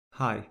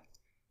Hi,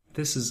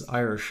 this is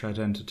Irish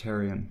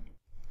Identitarian.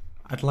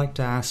 I'd like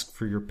to ask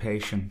for your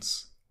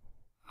patience.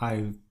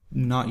 I'm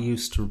not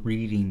used to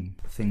reading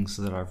things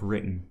that I've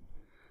written,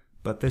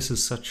 but this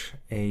is such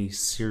a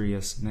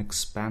serious and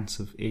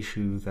expansive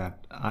issue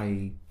that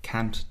I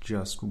can't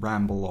just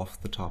ramble off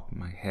the top of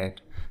my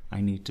head. I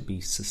need to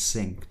be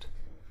succinct.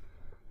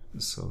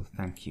 So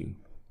thank you.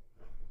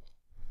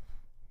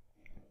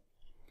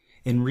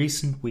 In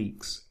recent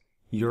weeks,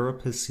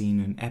 Europe has seen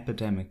an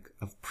epidemic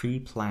of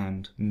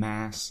pre-planned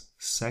mass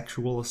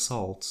sexual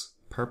assaults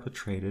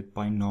perpetrated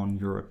by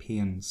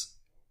non-Europeans,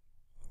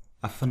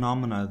 a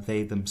phenomena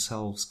they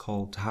themselves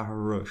call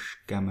Taharrush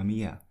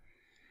Gamea,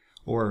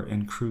 or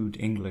in crude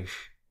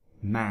English,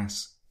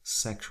 mass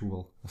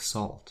sexual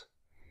assault.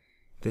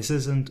 This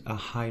isn't a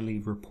highly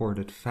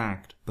reported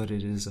fact, but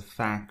it is a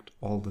fact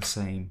all the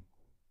same.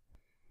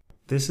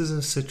 This is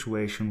a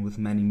situation with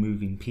many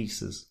moving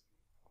pieces.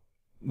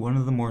 One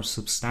of the more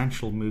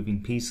substantial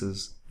moving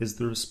pieces is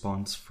the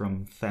response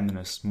from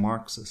feminist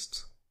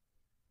Marxists.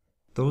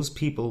 Those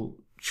people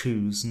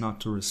choose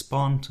not to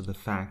respond to the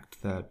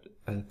fact that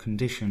a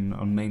condition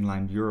on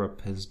mainland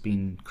Europe has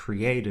been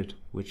created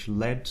which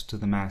led to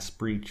the mass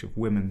breach of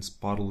women's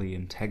bodily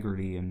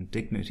integrity and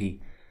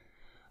dignity,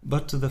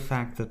 but to the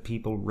fact that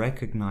people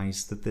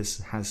recognize that this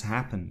has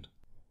happened.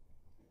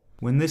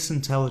 When this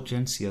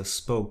intelligentsia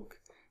spoke,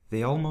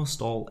 they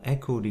almost all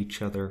echoed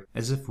each other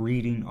as if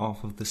reading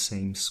off of the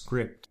same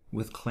script,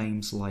 with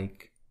claims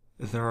like,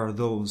 "There are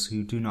those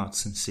who do not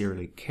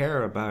sincerely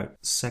care about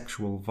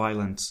sexual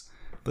violence,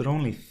 but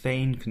only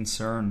feign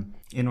concern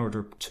in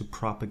order to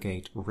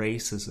propagate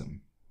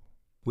racism,"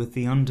 with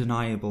the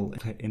undeniable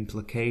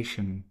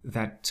implication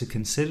that to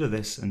consider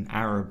this an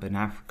Arab and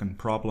African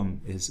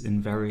problem is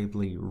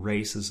invariably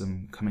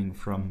racism coming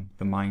from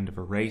the mind of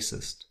a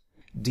racist,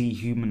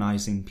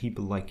 dehumanizing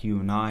people like you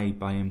and I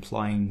by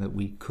implying that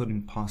we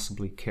couldn't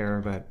possibly care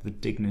about the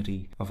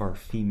dignity of our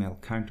female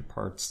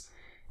counterparts,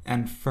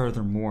 and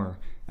furthermore,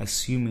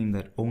 assuming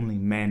that only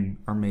men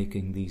are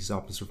making these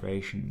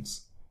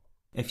observations.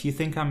 If you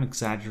think I'm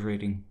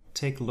exaggerating,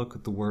 take a look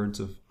at the words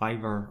of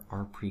Ivar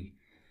Arpi,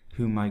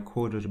 whom I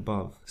quoted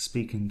above,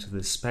 speaking to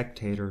the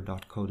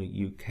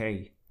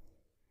Spectator.co.uk.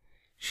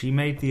 She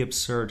made the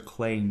absurd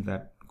claim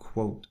that,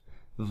 quote,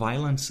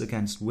 "Violence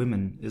against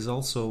women is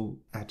also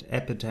at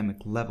epidemic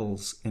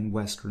levels in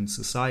Western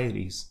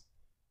societies,"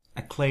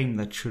 a claim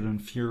that should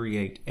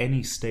infuriate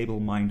any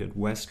stable-minded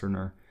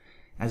Westerner,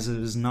 as it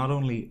is not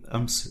only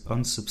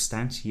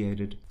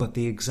unsubstantiated, but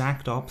the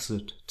exact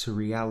opposite to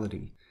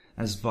reality,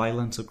 as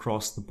violence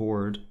across the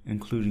board,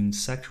 including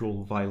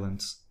sexual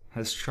violence,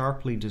 has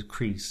sharply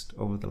decreased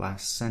over the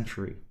last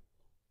century.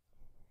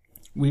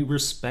 We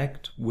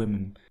respect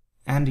women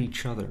and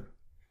each other.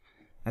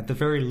 At the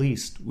very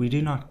least, we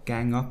do not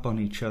gang up on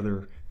each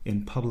other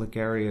in public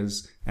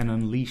areas and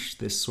unleash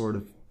this sort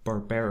of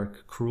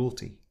barbaric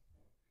cruelty.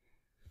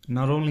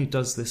 Not only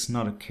does this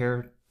not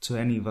occur to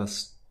any of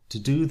us to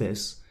do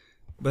this,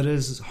 but it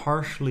is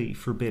harshly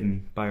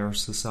forbidden by our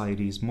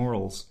society's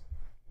morals.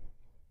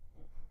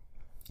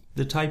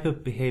 The type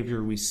of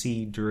behavior we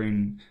see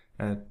during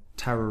a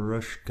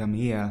Taharrush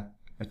Gamea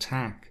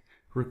attack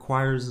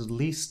requires at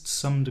least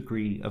some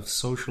degree of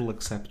social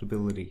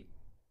acceptability.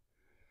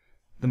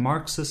 The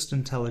Marxist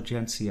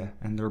intelligentsia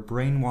and their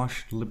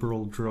brainwashed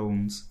liberal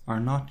drones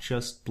are not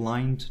just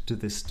blind to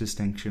this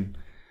distinction,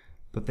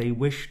 but they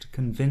wish to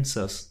convince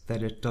us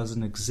that it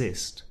doesn't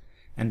exist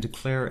and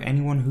declare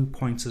anyone who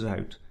points it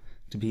out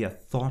to be a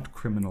thought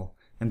criminal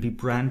and be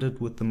branded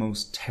with the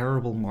most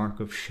terrible mark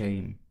of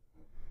shame.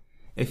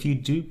 If you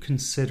do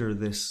consider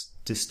this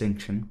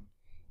distinction,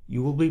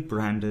 you will be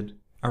branded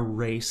a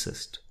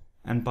racist,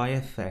 and by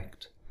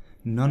effect,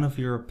 none of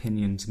your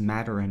opinions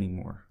matter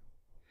anymore.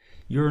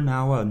 You're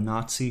now a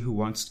Nazi who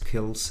wants to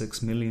kill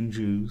 6 million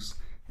Jews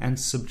and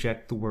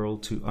subject the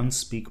world to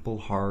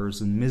unspeakable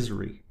horrors and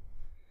misery.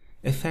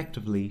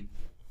 Effectively,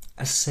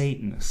 a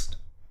Satanist,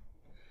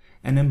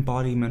 an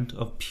embodiment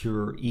of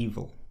pure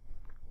evil.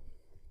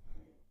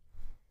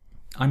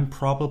 I'm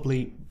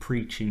probably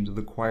preaching to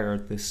the choir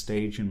at this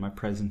stage in my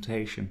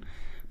presentation,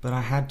 but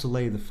I had to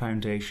lay the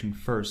foundation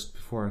first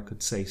before I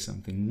could say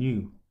something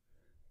new.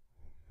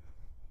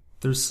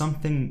 There's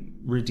something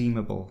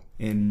redeemable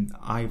in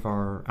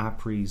Ivar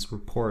Apri's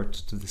report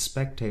to the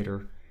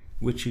Spectator,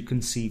 which you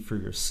can see for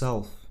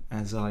yourself,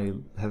 as I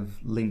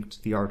have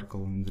linked the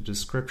article in the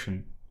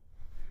description.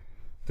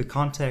 The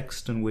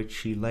context in which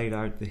she laid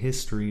out the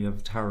history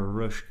of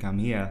Taharrush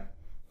Gamea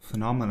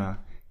phenomena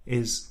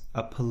is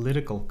a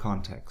political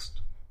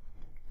context.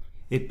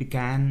 It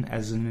began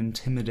as an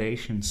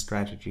intimidation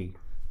strategy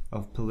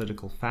of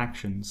political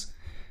factions,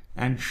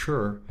 and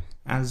sure,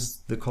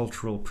 as the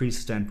cultural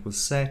precedent was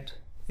set,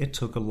 it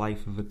took a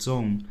life of its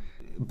own,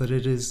 but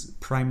it is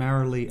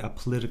primarily a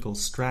political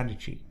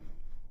strategy.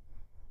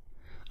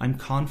 I'm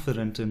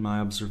confident in my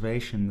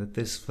observation that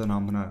this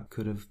phenomena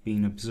could have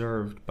been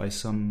observed by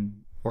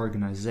some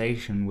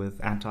organization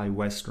with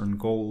anti-Western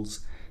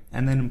goals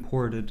and then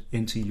imported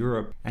into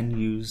Europe and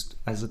used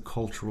as a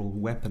cultural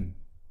weapon.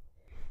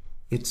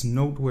 It's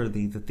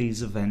noteworthy that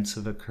these events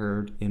have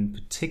occurred in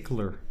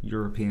particular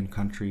European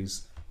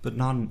countries, but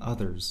not in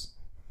others.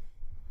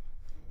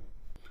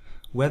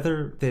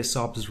 Whether this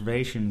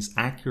observation is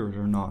accurate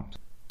or not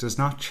does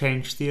not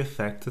change the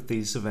effect that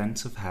these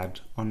events have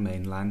had on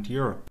mainland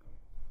Europe.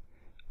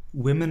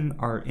 Women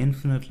are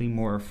infinitely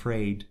more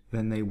afraid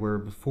than they were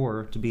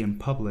before to be in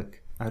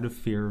public out of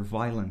fear of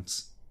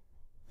violence.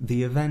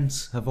 The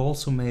events have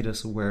also made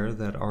us aware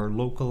that our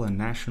local and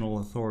national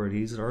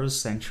authorities are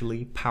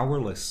essentially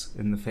powerless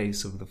in the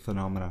face of the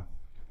phenomena,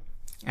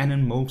 and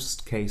in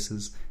most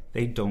cases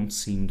they don't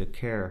seem to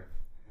care.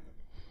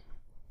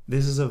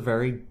 This is the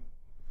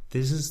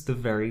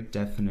very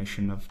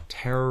definition of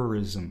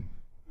terrorism.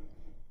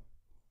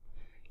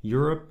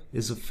 Europe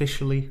is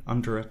officially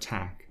under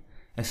attack.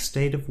 A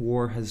state of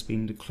war has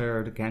been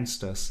declared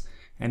against us,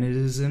 and it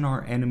is in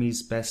our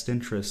enemy's best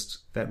interest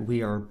that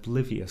we are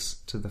oblivious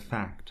to the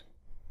fact.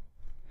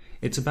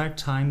 It's about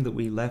time that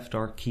we left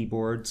our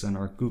keyboards and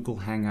our Google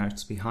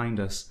Hangouts behind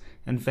us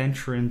and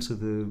venture into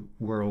the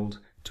world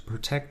to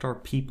protect our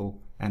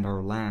people and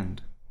our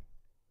land.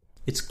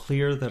 It's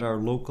clear that our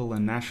local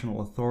and national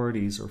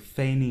authorities are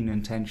feigning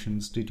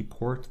intentions to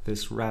deport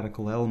this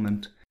radical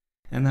element,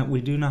 and that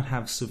we do not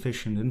have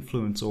sufficient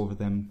influence over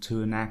them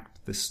to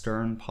enact the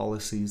stern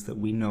policies that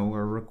we know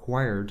are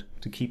required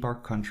to keep our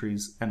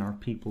countries and our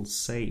people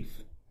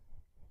safe.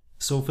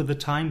 So for the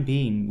time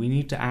being, we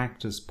need to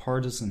act as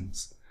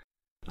partisans.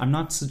 I'm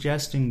not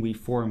suggesting we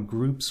form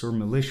groups or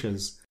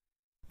militias,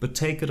 but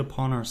take it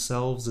upon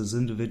ourselves as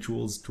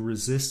individuals to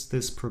resist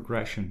this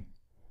progression.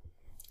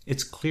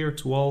 It's clear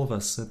to all of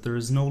us that there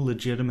is no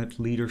legitimate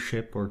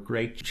leadership or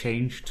great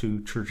change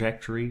to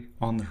trajectory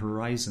on the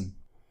horizon.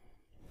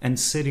 And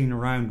sitting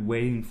around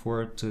waiting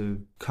for it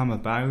to come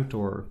about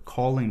or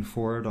calling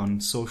for it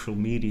on social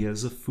media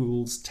is a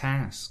fool's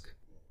task.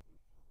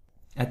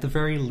 At the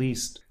very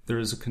least, there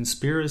is a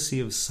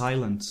conspiracy of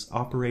silence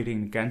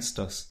operating against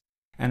us,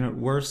 and at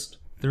worst,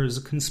 there is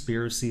a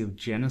conspiracy of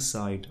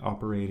genocide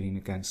operating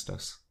against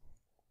us.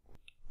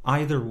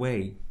 Either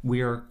way,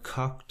 we are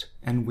cucked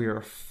and we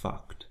are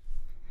fucked.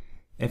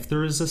 If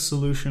there is a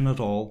solution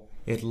at all,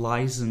 it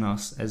lies in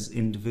us as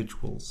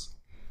individuals.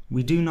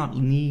 We do not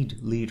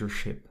need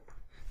leadership,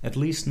 at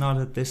least not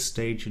at this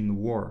stage in the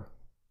war.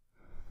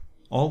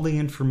 All the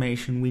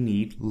information we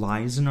need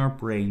lies in our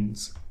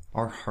brains,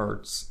 our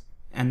hearts,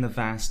 and the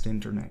vast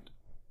internet.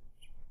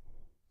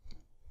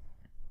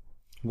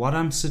 What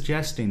I'm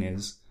suggesting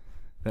is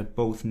that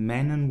both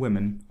men and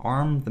women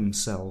arm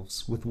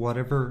themselves with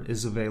whatever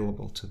is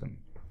available to them.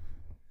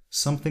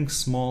 Something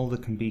small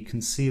that can be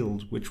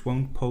concealed which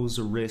won't pose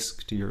a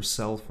risk to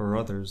yourself or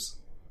others.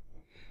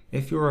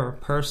 If you are a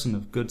person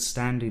of good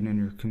standing in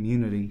your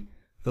community,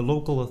 the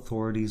local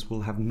authorities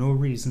will have no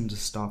reason to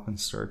stop and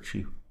search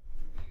you.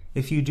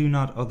 If you do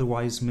not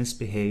otherwise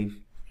misbehave,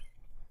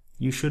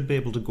 you should be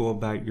able to go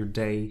about your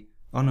day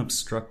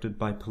unobstructed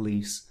by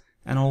police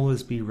and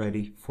always be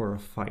ready for a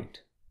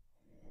fight.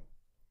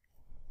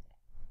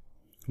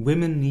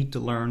 Women need to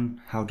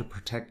learn how to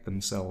protect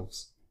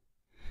themselves.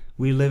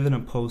 We live in a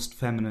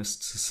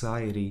post-feminist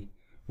society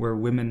where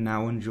women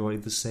now enjoy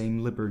the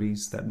same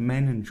liberties that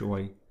men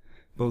enjoy,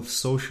 both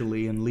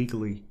socially and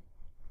legally.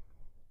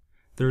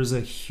 There is a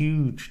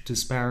huge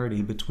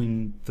disparity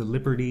between the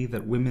liberty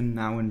that women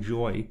now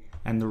enjoy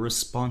and the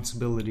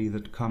responsibility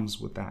that comes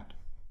with that.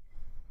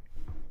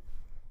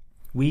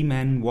 We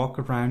men walk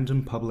around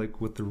in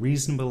public with the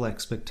reasonable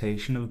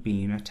expectation of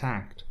being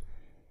attacked.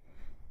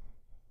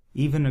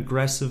 Even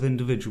aggressive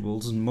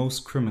individuals and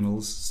most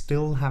criminals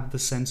still have the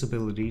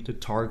sensibility to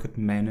target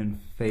men in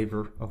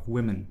favor of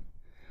women,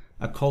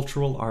 a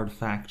cultural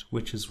artifact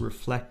which is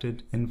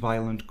reflected in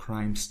violent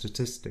crime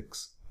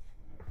statistics,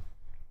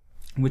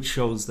 which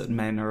shows that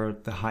men are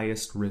at the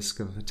highest risk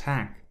of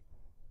attack.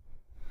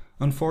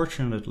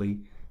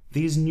 Unfortunately,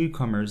 these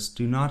newcomers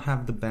do not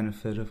have the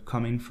benefit of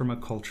coming from a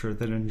culture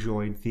that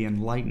enjoyed the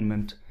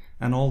Enlightenment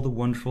and all the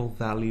wonderful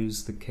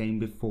values that came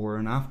before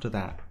and after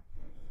that.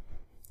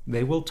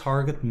 They will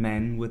target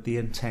men with the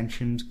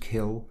intention to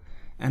kill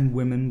and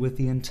women with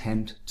the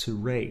intent to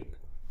rape.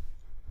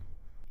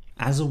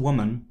 As a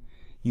woman,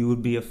 you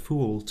would be a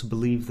fool to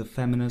believe the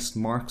feminist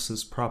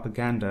Marxist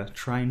propaganda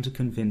trying to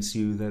convince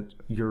you that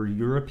your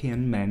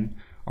European men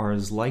are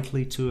as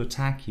likely to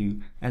attack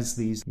you as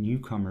these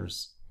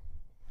newcomers.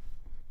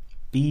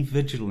 Be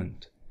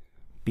vigilant.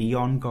 Be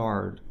on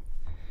guard.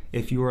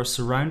 If you are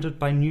surrounded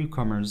by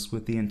newcomers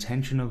with the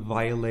intention of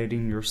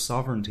violating your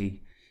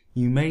sovereignty,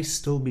 you may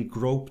still be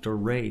groped or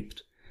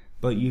raped,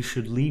 but you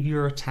should leave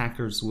your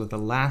attackers with a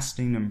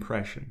lasting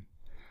impression,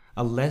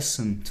 a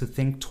lesson to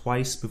think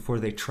twice before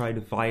they try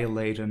to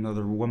violate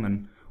another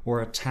woman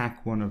or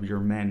attack one of your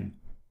men.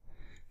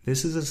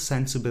 This is a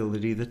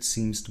sensibility that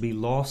seems to be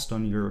lost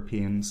on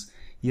Europeans,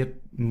 yet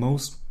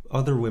most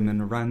other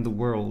women around the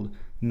world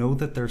know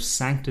that their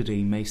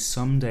sanctity may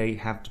someday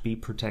have to be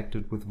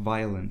protected with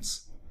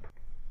violence.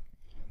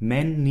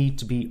 Men need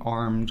to be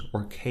armed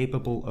or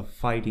capable of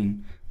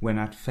fighting when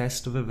at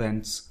festive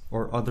events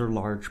or other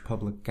large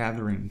public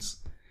gatherings.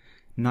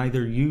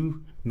 Neither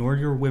you nor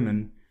your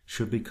women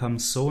should become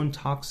so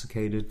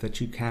intoxicated that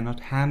you cannot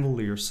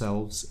handle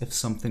yourselves if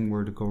something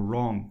were to go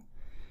wrong.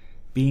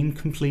 Being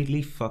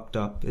completely fucked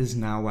up is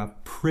now a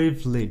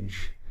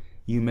privilege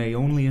you may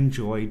only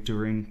enjoy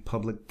during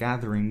public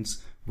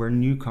gatherings where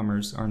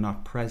newcomers are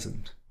not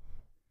present.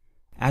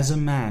 As a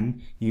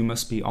man, you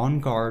must be on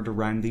guard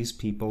around these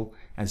people,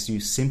 as you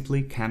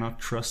simply cannot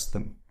trust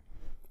them.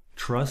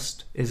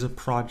 Trust is a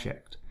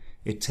project.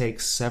 It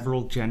takes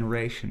several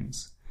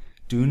generations.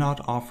 Do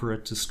not offer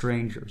it to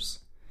strangers.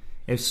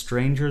 If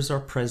strangers are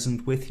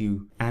present with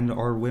you and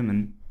are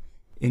women,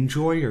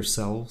 enjoy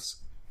yourselves,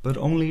 but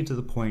only to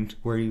the point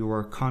where you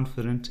are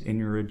confident in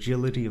your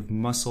agility of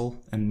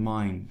muscle and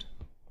mind.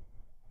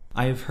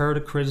 I have heard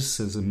a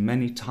criticism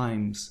many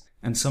times,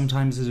 and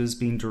sometimes it has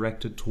been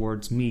directed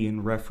towards me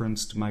in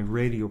reference to my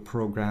radio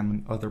program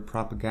and other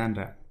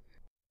propaganda.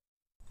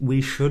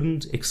 We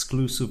shouldn't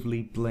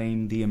exclusively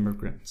blame the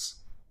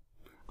immigrants.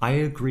 I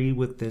agree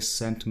with this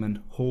sentiment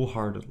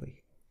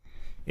wholeheartedly.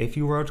 If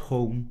you are at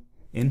home,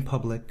 in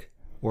public,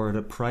 or at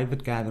a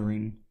private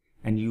gathering,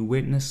 and you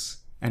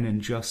witness an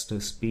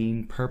injustice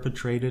being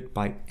perpetrated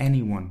by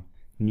anyone,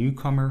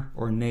 newcomer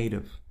or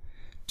native,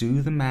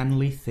 do the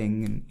manly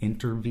thing and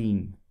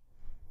intervene.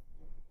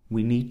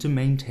 We need to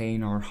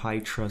maintain our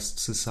high-trust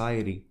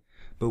society,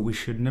 but we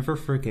should never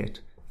forget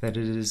that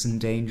it is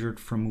endangered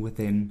from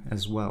within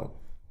as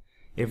well.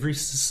 Every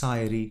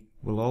society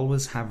will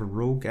always have a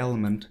rogue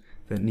element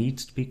that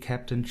needs to be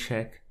kept in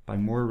check by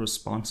more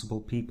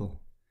responsible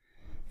people.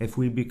 If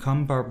we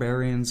become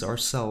barbarians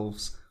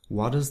ourselves,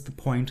 what is the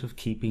point of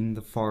keeping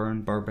the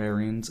foreign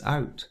barbarians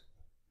out?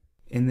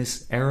 In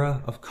this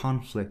era of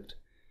conflict,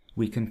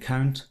 we can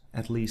count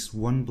at least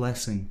one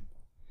blessing.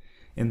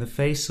 In the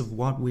face of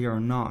what we are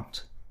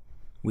not,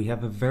 we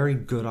have a very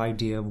good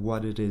idea of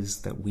what it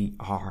is that we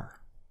are.